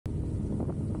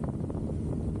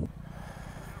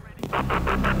What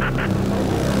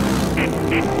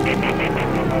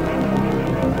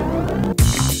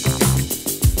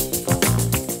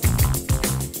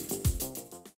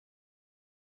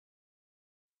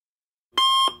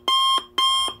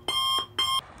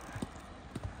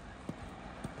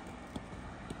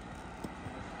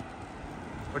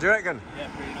do you reckon? Yeah,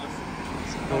 pretty nice.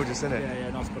 It's gorgeous, isn't it?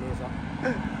 Yeah, nice colour as that.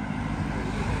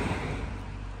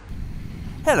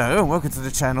 Hello and welcome to the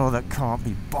channel that can't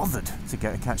be bothered to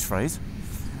get a catchphrase.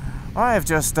 I have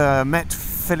just met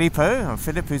Phillip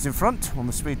who's in front on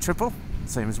the speed triple,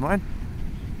 same as mine.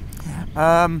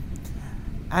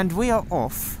 And we are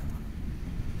off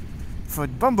for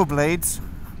BumbleBlade's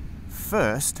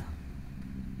first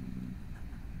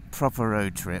proper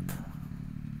road trip.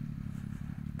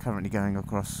 Currently going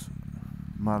across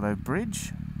Marlow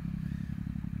Bridge.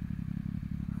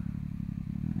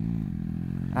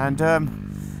 And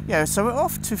yeah, so we're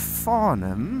off to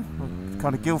Farnham,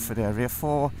 kind of Guildford area,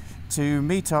 to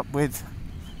meet up with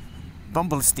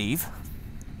BumbleSteve,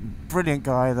 brilliant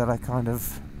guy that I kind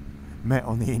of met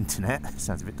on the internet,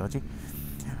 sounds a bit dodgy,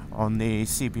 on the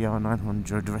CBR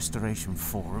 900 restoration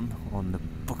forum on the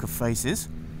Book of Faces.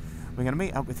 We're going to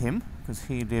meet up with him because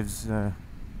he lives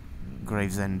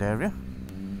Gravesend area,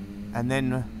 and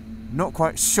then not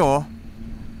quite sure,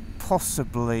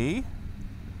 possibly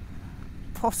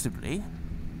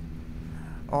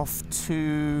off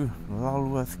to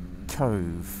Lulworth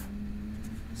Cove.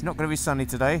 It's not going to be sunny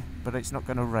today, but it's not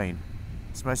going to rain.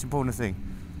 It's the most important thing.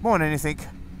 More than anything,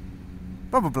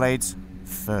 BumbleBlade's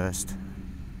first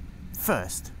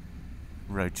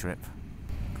road trip.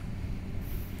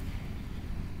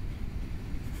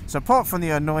 So apart from the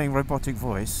annoying robotic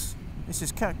voice, this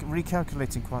is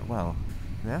recalculating quite well.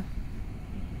 Yeah?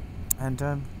 And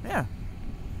yeah.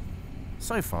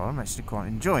 So far, I'm actually quite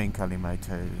enjoying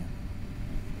Calimoto.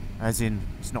 As in,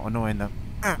 it's not annoying the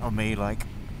on me like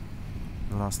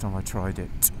the last time I tried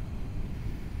it.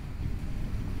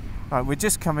 Right, we're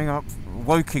just coming up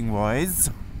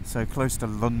Woking-wise, so close to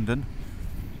London.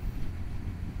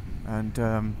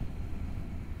 And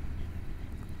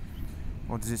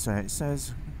what does it say? It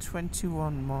says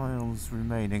 21 miles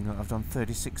remaining. I've done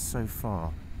 36 so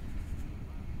far.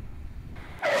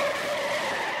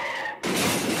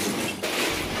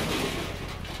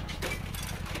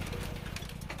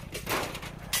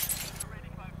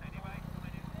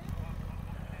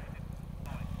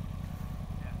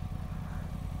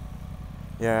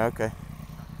 Yeah, okay.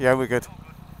 Yeah, we're good.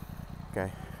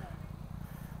 Okay.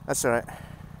 That's alright.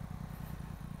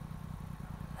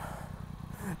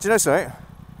 Do you know something?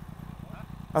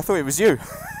 I thought it was you.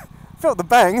 Felt the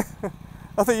bang.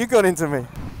 I thought you got into me.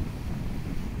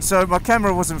 So my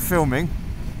camera wasn't filming.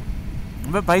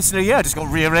 But basically, yeah, I just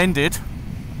got rear-ended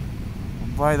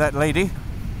by that lady.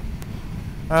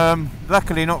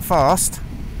 Luckily not fast.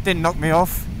 Didn't knock me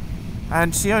off.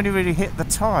 And she only really hit the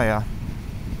tyre.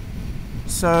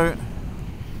 So,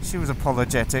 she was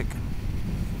apologetic.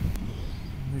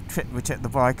 We checked the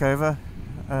bike over,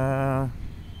 and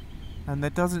there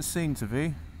doesn't seem to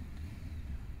be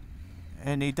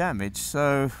any damage.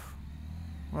 So,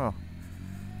 well,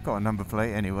 got a number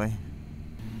plate anyway.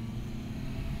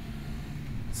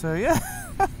 So yeah,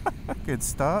 good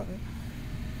start.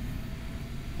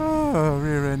 Oh,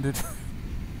 rear-ended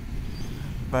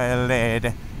by a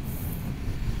lad.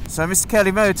 So Mr.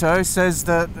 Calimoto says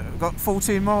that we've got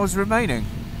 14 miles remaining.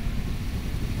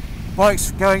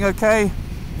 Bike's going okay.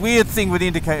 Weird thing with the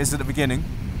indicators at the beginning.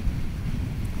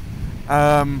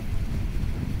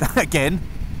 Again,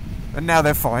 and now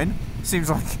they're fine. Seems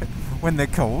like when they're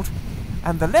cold.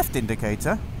 And the left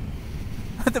indicator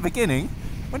at the beginning,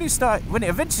 when it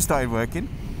eventually started working,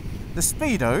 the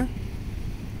speedo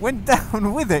went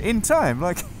down with it in time,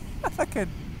 like a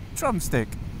drumstick.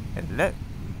 Hello.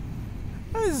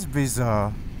 This is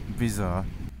bizarre.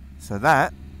 So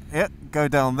that, yep, go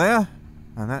down there,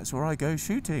 and that's where I go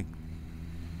shooting.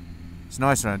 It's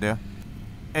nice around here.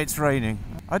 It's raining.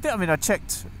 I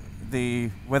checked the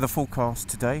weather forecast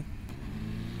today.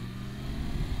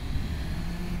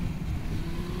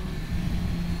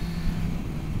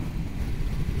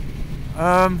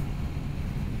 Right,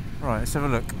 let's have a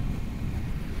look.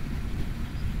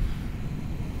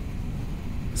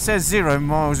 It says 0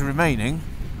 miles remaining.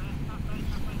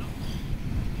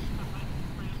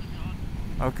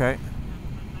 Okay.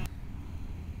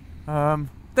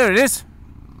 There it is.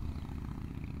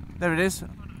 There it is.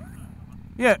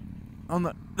 Yeah.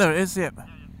 There it is, yep.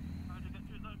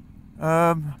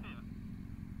 Don't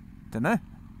know.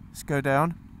 Let's go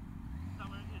down.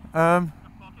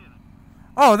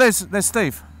 Oh, there's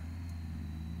Steve.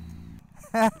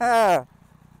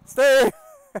 Steve!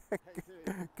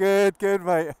 Good,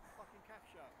 mate.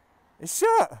 It's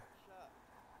shut.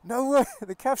 No way,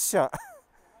 the cafe's shut.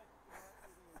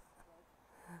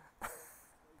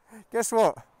 Guess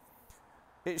what?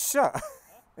 It's shut.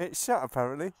 It's shut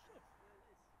apparently.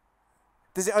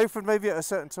 Does it open maybe at a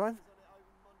certain time?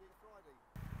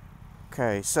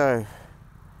 Okay, so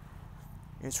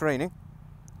it's raining.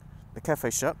 The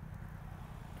cafe's shut.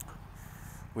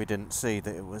 We didn't see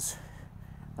that it was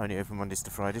only open Mondays to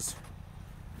Fridays.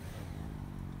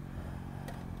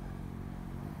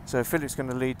 So Philip's going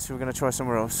to lead, so we're going to try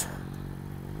somewhere else.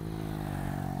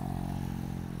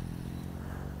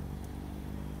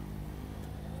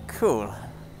 Cool.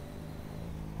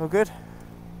 All good?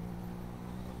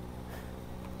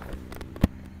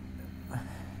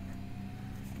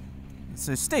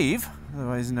 So Steve,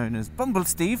 otherwise known as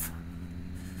BumbleSteve,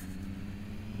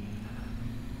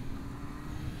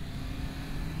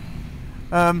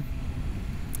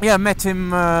 yeah, met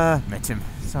him,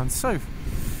 sounds so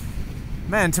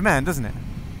man to man, doesn't it?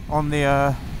 On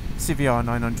the CVR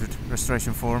 900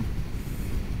 restoration forum.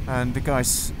 And the guy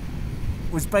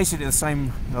was basically the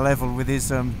same level with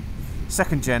his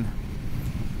second gen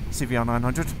CVR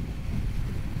 900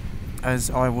 as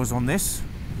I was on this.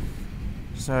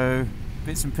 So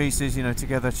bits and pieces, you know,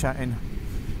 together, chatting,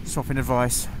 swapping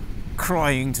advice,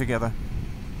 crying together.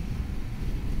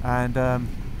 And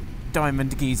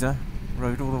Diamond Geezer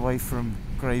rode all the way from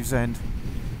Gravesend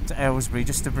to Aylesbury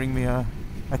just to bring me a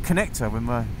connector when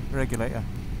my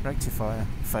rectifier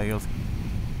failed.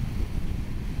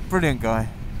 Brilliant guy.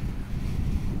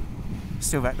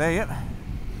 Still back there, yep.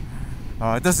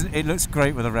 Oh, it looks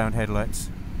great with the round headlights.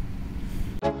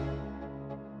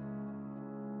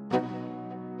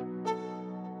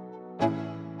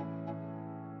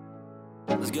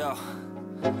 Let's go.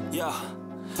 Yo.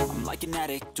 I'm like an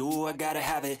addict, do I gotta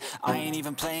have it. I ain't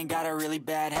even playing, got a really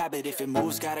bad habit. If it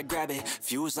moves, gotta grab it,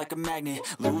 fuse like a magnet.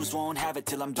 Lose, won't have it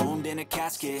till I'm doomed in a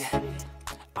casket.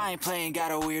 I ain't playing,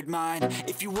 got a weird mind.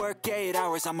 If you work 8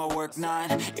 hours, I'ma work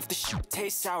 9. If the shoot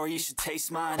tastes sour, you should taste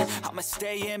mine. I'ma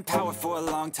stay in power for a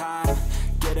long time.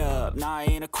 Get up, nah, I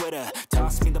ain't a quitter.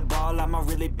 Toss me the ball, I'm a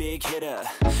really big hitter.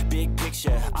 Big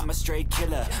picture, I'm a straight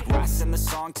killer. Rising the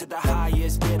song to the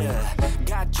highest bidder.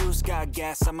 Got juice, got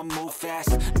gas, I'ma move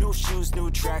fast. New shoes,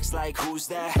 new tracks, like who's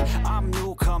that? I'm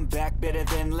new, come back, better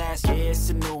than last. Yeah, it's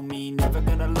a new me, never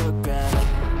gonna look back.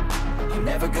 I'm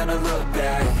never gonna look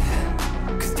back.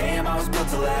 Cause damn, I was built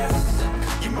to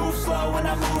last. You move slow and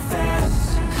I move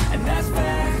fast, and that's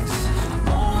facts.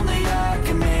 Only I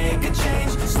can make a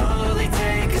change. Slowly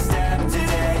take a step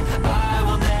today. I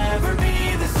will never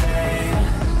be the same.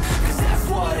 Cause that's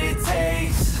what it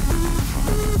takes.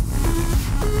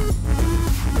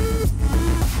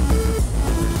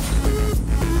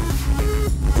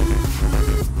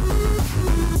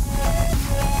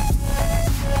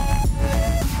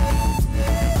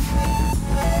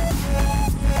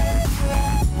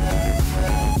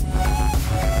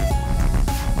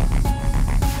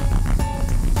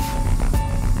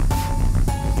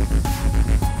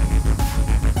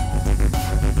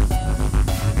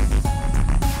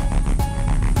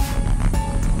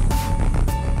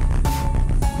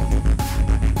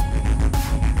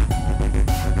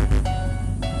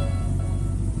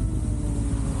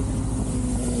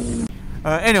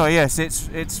 Anyway, yes,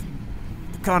 it's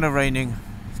kind of raining.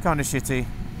 It's kind of shitty.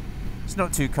 It's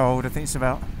not too cold. I think it's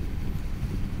about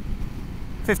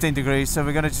 15 degrees. So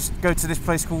we're going to just go to this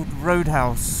place called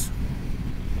Roadhouse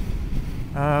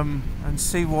and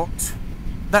see what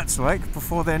that's like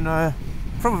before then.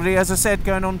 Probably, as I said,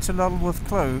 going on to Lulworth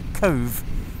Cove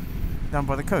down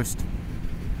by the coast.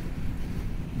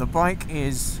 The bike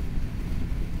is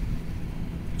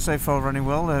so far running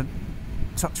well.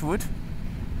 Touch wood.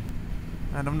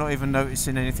 And I'm not even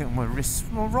noticing anything on my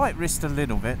wrist. My right wrist a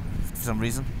little bit, for some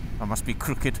reason. I must be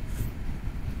crooked.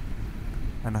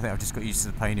 And I think I've just got used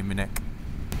to the pain in my neck.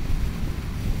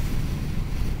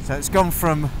 So it's gone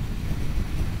from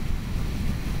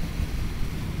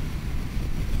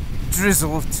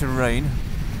drizzle to rain.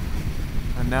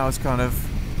 And now it's kind of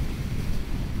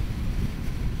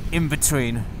in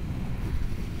between.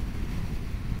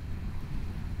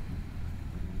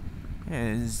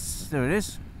 There it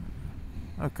is.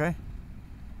 Okay.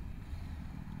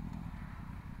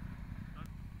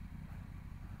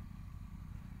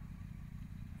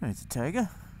 There's a tiger.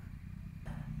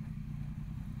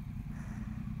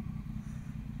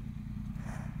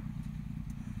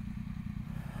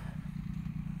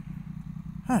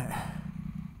 Right.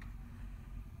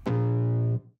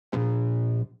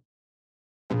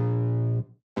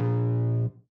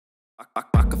 I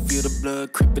can feel the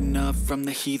blood creeping up from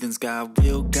the heathens. Got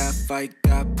will, got fight,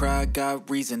 got pride, got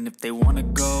reason. If they wanna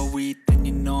go eat, then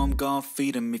you know I'm gonna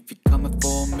feed them. If you're coming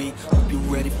for me, hope you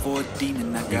ready for a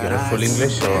demon. I got eyes full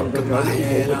English or in my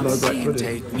head, I'm seeing.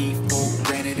 Take me for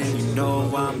granted and you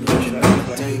know I'm leaving.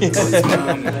 I'ma take what's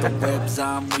mine with the webs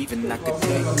I'm weaving. I could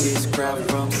take this crowd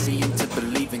from seeing to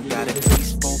believing. Got a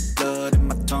taste for blood and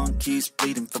my tongue keeps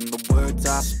bleeding from the words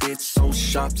I spit. So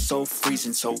sharp, so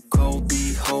freezing, so cold.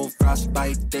 Behold,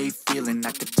 frostbite they feeling.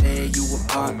 I could tear you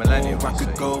apart or I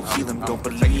could go heal them. Don't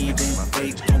believe in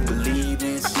fate, don't believe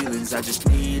in ceilings. I just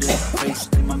need a face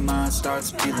and my mind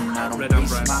starts feeling. I don't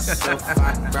waste myself,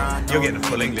 I grind. You're getting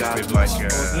full English with like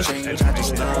change, I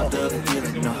just love the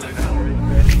feeling.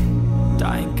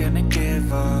 I ain't gonna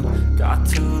give up. Got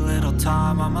too little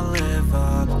time, I'ma live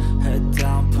up. Head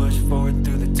down, push forward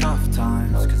through the tough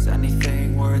times. Cause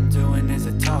anything worth doing is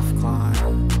a tough climb.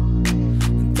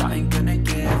 And I ain't gonna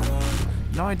give up.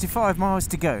 95 miles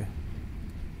to go.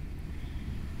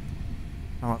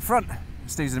 I'm up front,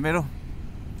 Steve's in the middle,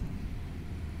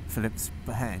 Phillip's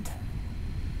behind.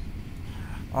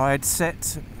 I'd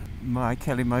set my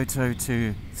Calimoto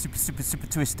to super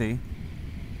twisty,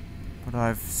 but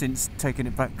I've since taken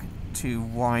it back to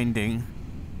winding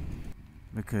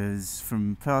because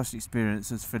from past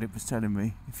experience, as Phillip was telling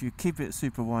me, if you keep it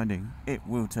super winding, it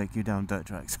will take you down dirt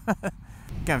tracks.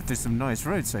 Going through some nice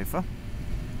roads so far.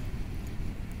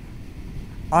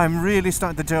 I'm really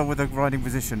starting to gel with the riding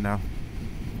position now.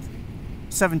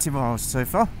 70 miles so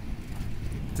far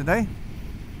today.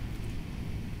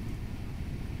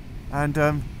 And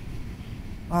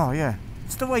oh yeah,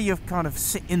 it's the way you kind of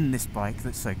sit in this bike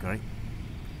that's so great.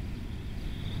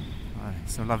 Oh,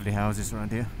 some lovely houses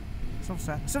around here.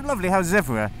 Some lovely houses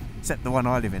everywhere, except the one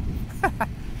I live in.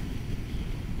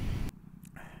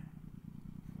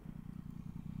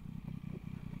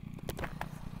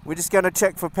 We're just going to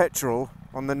check for petrol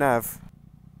on the nav.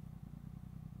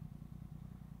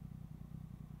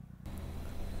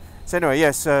 So anyway,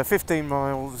 yes, 15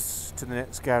 miles to the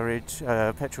next garage,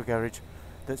 petrol garage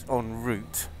that's en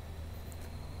route,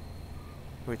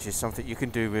 which is something you can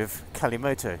do with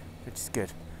Calimoto, which is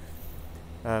good.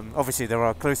 Obviously there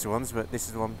are closer ones, but this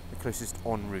is the one, the closest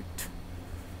en route.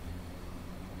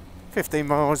 15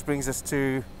 miles brings us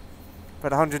to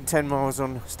about 110 miles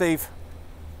on Steve,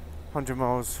 100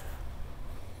 miles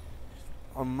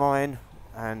on mine,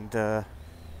 and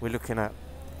we're looking at,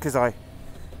 because I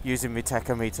using my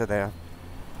tachometer there,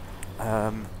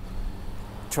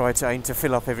 try to aim to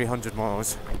fill up every 100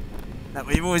 miles. Now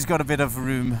we've always got a bit of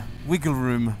room, wiggle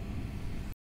room.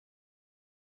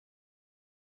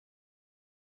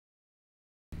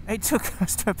 It took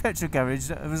us to a petrol garage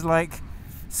that was like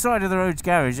side of the road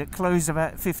garage that closed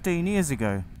about 15 years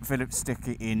ago. Phillip stick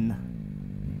it in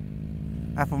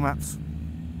Apple Maps,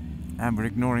 and we're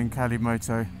ignoring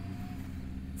Calimoto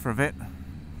for a bit.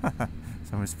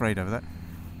 Someone sprayed over that.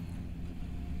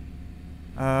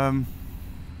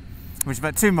 Which is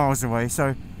about 2 miles away,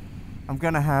 so I'm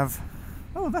gonna have,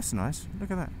 oh that's nice,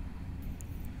 look at that.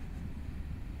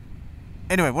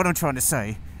 Anyway, what I'm trying to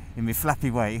say in my flappy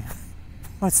way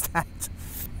was that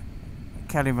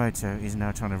Calimoto is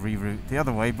now trying to reroute the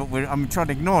other way, but I'm trying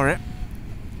to ignore it,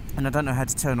 and I don't know how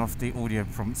to turn off the audio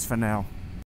prompts for now.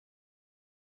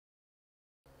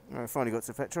 I finally got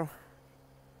to petrol.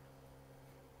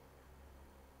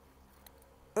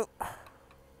 Oh,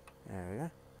 there we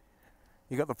go.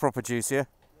 You got the proper juice here?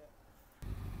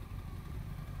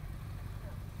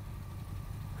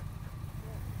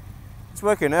 It's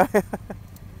working now. I've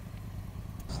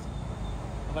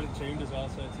had it tuned as well,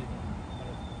 so it's even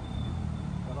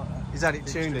I like that. Is that it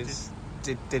tuned?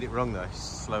 Did it wrong though? It's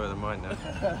slower than mine now.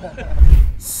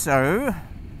 So,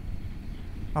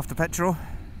 after petrol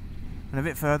and a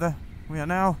bit further, we are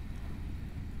now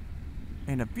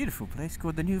in a beautiful place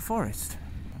called the New Forest.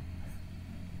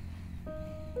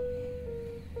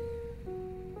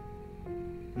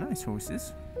 Nice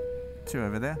horses. 2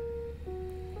 over there.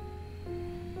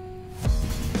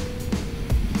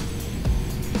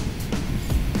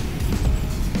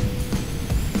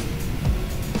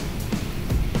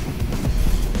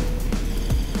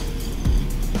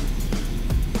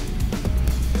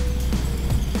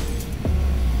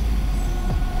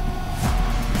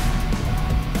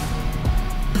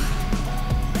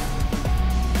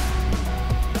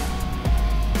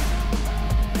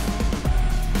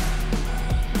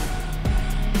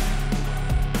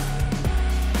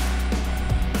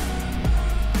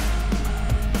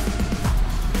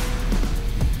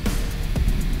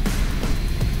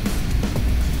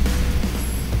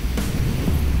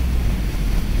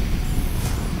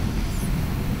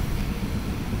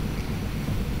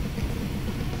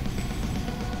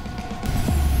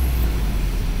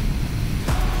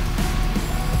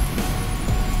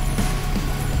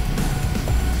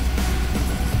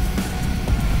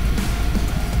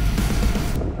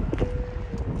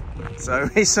 so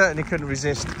he certainly couldn't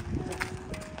resist. I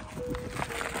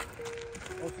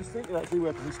was just thinking actually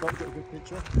where we stopped at a good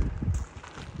picture.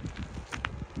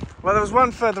 Well, there was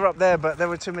one further up there, but there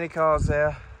were too many cars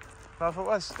there. But I thought,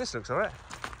 well, this looks all right.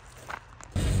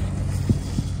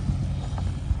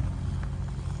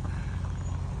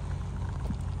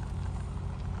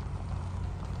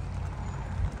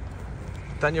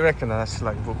 Don't you reckon that's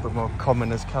like a bit more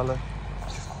common as colour?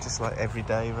 Just like every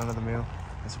day, run of the mill,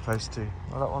 as opposed to...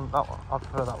 Well, that one, I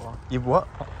prefer that one. You what?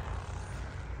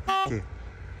 You.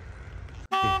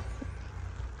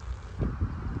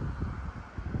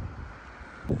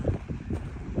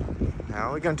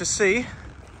 Now we're going to see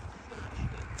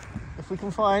if we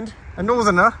can find a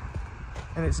northerner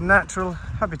in its natural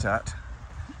habitat.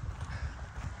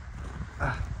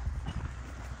 Right.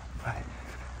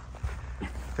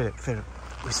 Philip,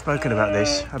 we've spoken about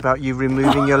this, about you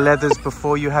removing your leathers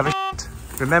before you have a shit.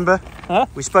 Remember? Huh?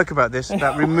 We spoke about this,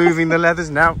 about removing the leathers.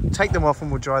 Now take them off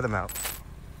and we'll dry them out.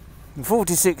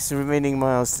 46 remaining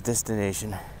miles to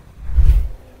destination.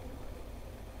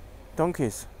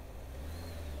 Donkeys.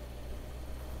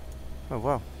 Oh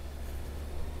wow.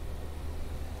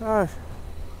 Oh.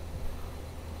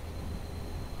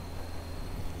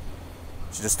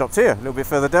 Should have stopped here, a little bit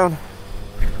further down.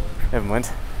 Never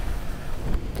mind.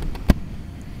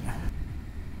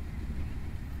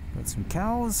 Got some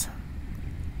cows.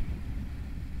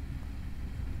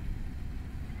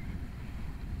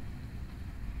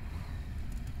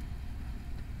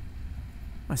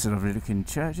 That's a lovely looking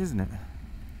church, isn't it?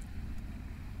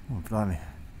 Oh, blimey.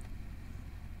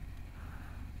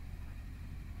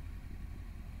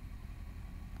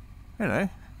 Hello.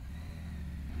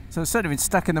 So I've certainly been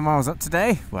stacking the miles up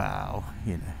today. Wow,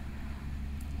 you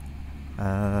know.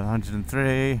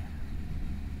 103,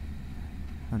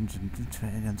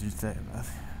 120, 130.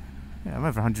 Yeah, I'm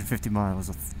over 150 miles,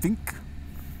 I think.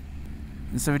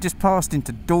 And so we just passed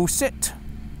into Dorset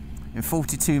in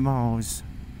 42 miles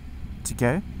to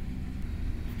go.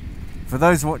 For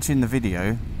those watching the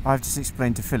video, I've just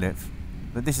explained to Phillip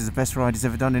that this is the best ride he's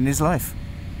ever done in his life.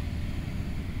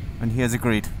 And he has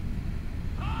agreed.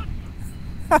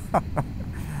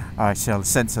 I shall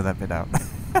censor that bit out.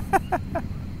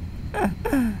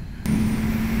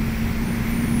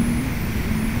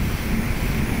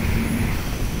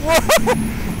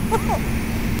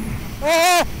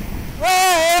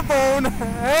 Airborne!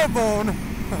 Airborne!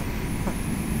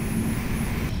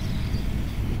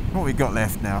 What we got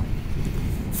left now?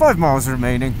 5 miles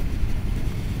remaining.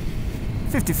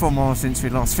 54 miles since we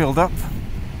last filled up.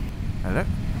 Hello.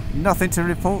 Nothing to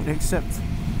report except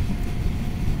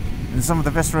some of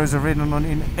the best roads I've ridden on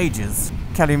in ages.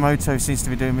 Calimoto seems to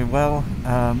be doing me well,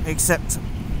 except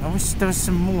I wish there was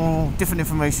some more different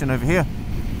information over here,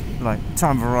 like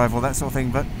time of arrival, that sort of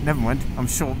thing, but never mind. I'm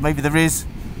sure maybe there is.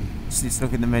 Just need to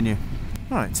look in the menu.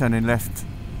 Alright, turning left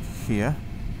here.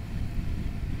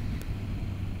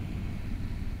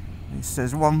 It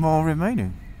says 1 mile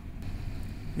remaining.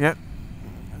 Yep,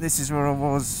 this is where I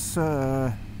was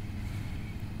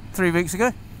 3 weeks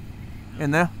ago,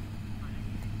 in there.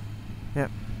 Yep,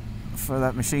 for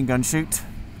that machine gun shoot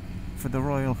for the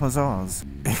Royal Hussars.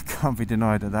 It can't be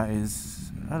denied that that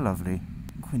is a lovely,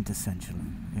 quintessential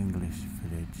English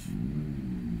village.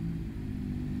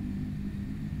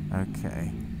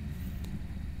 Okay.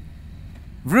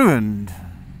 Ruined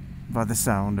by the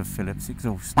sound of Philip's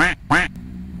exhaust.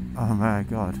 Oh my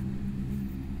god.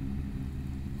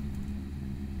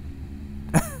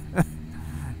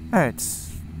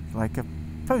 It's like a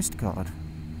postcard.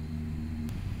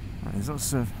 There's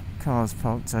lots of cars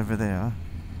parked over there.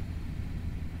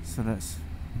 So that's,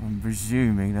 I'm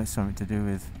presuming that's something to do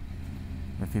with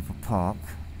where people park.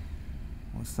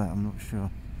 What's that? I'm not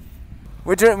sure.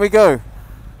 Where do you reckon we go?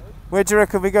 Where do you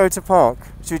reckon we go to park?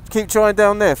 Should we keep trying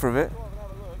down there for a bit?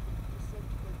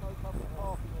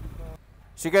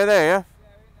 Should we go there, yeah?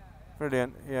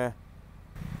 Brilliant, yeah.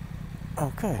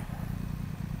 Okay.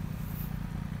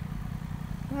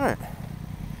 Alright.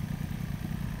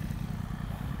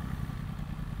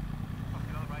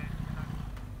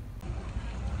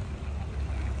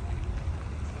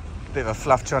 Bit of a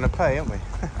fluff trying to pay, aren't we?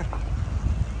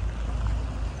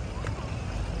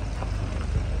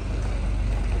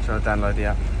 Trying to download the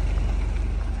app.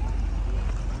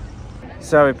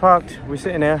 So we parked, we're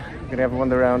sitting here, we're going to have a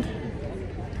wander around.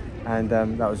 And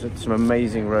that was some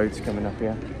amazing roads coming up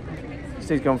here.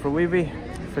 Steve's gone for a weebie,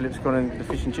 Philip's gone in the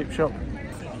fish and chip shop.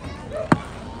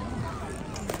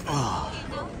 Oh.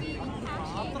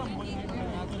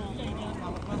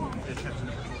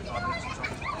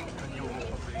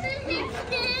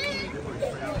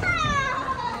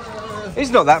 It's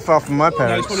not that far from my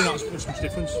parents. No, it's probably not much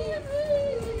difference.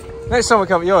 Next time we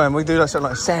come at your end, we do like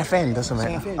something like Southend or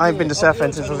something. Southend, I ain't been yeah. to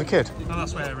Southend since I was a kid. Oh,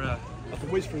 that's where I can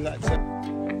whiz through that.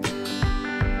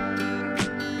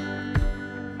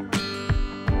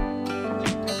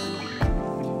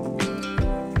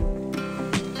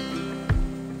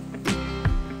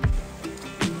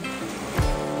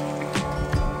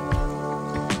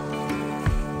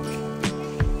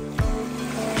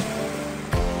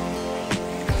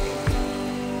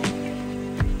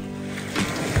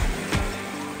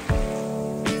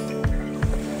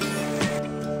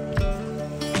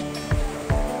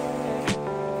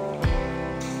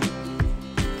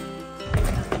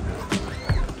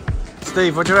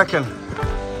 Steve, what do you reckon?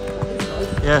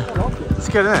 Yeah, it's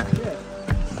good, isn't it?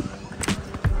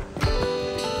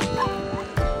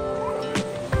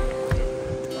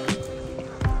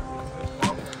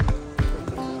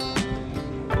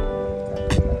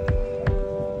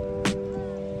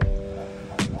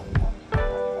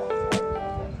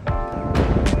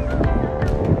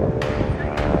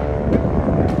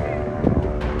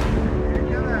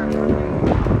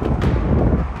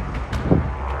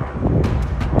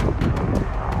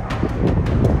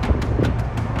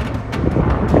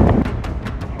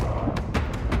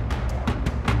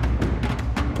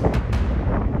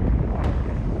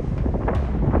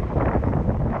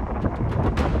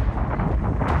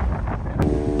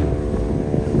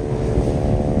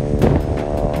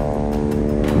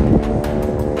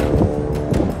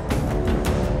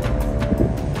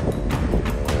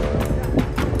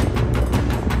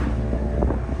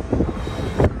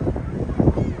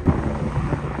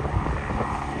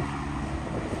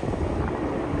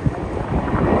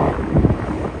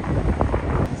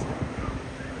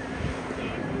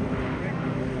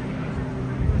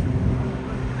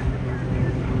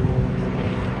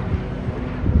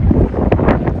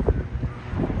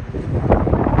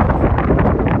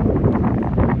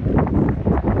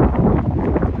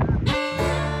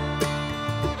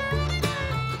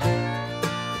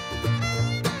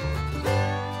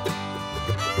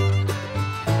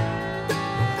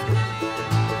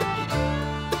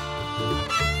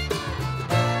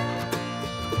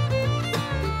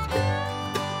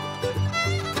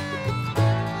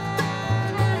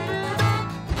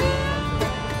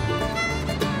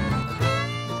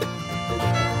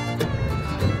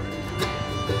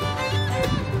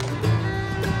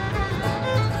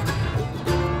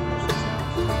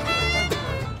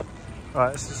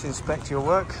 Right, let's just inspect your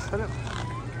work, Philip.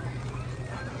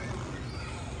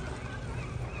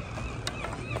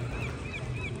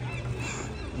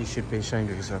 You should be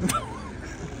ashamed of yourself.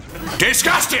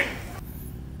 Disgusting!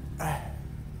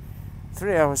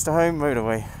 3 hours to home,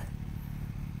 motorway.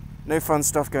 No fun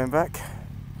stuff going back.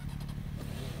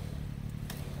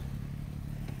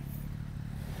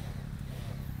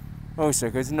 Also,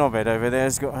 because Knobhead over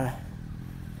there's got a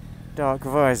dark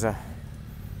visor.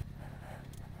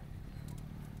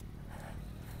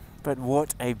 But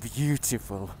what a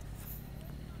beautiful,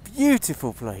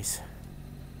 beautiful place.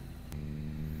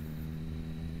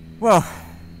 Well,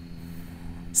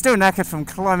 still knackered from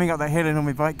climbing up that hill in on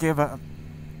my bike gear, but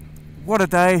what a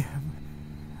day.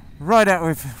 Ride out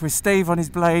with Steve on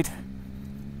his blade.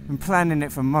 Been planning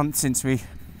it for months since we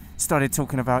started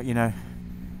talking about, you know,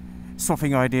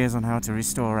 swapping ideas on how to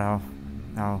restore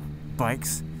our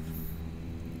bikes.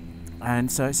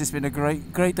 And so it's just been a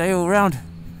great day all round.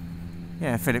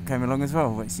 Yeah, Philip came along as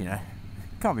well, which, you know,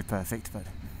 can't be perfect, but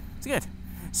it's good.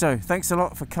 So, thanks a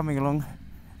lot for coming along.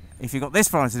 If you got this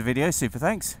far into the video, super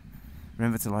thanks.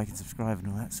 Remember to like and subscribe and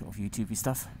all that sort of YouTubey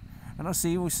stuff. And I'll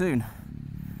see you all soon.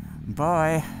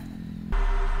 Bye.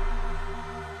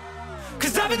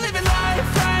 'Cause I've been living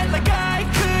life right like I